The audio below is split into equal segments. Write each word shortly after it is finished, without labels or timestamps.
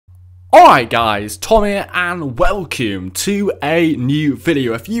Alright guys, Tom here and welcome to a new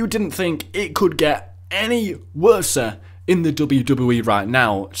video. If you didn't think it could get any worse in the WWE right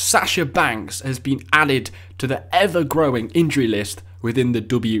now, Sasha Banks has been added to the ever-growing injury list within the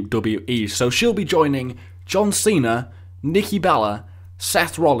WWE. So she'll be joining John Cena, Nikki Bella,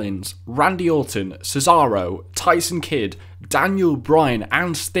 Seth Rollins, Randy Orton, Cesaro, Tyson Kidd, Daniel Bryan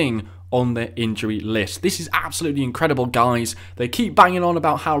and Sting on the injury list. This is absolutely incredible, guys. They keep banging on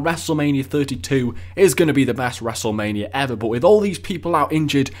about how WrestleMania 32 is going to be the best WrestleMania ever, but with all these people out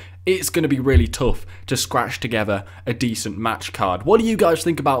injured, it's going to be really tough to scratch together a decent match card. What do you guys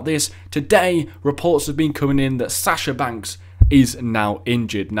think about this? Today, reports have been coming in that Sasha Banks is now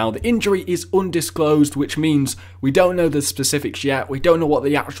injured. Now, the injury is undisclosed, which means we don't know the specifics yet. We don't know what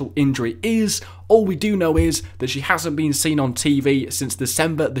the actual injury is. All we do know is that she hasn't been seen on TV since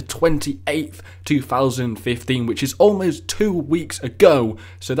December the 28th, 2015, which is almost 2 weeks ago.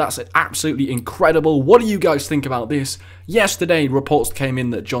 So that's absolutely incredible. What do you guys think about this? Yesterday, reports came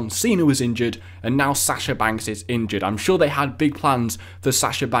in that John Cena was injured, and now Sasha Banks is injured. I'm sure they had big plans for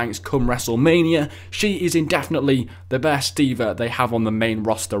Sasha Banks come WrestleMania. She is indefinitely the best diva they have on the main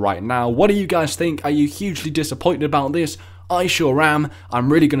roster right now. What do you guys think? Are you hugely disappointed about this? I sure am.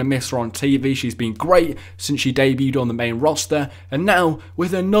 I'm really going to miss her on TV. She's been great since she debuted on the main roster. And now,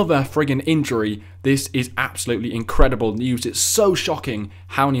 with another friggin' injury, this is absolutely incredible news. It's so shocking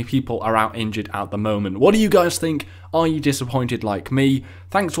how many people are out injured at the moment. What do you guys think? Are you disappointed like me?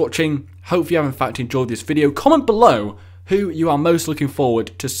 Thanks for watching. Hope you have in fact enjoyed this video. Comment below who you are most looking forward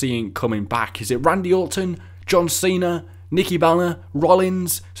to seeing coming back. Is it Randy Orton, John Cena, Nikki Bella,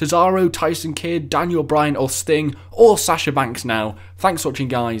 Rollins, Cesaro, Tyson Kidd, Daniel Bryan or Sting, or Sasha Banks now? Thanks for watching,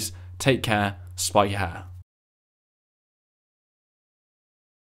 guys. Take care. Spot your hair.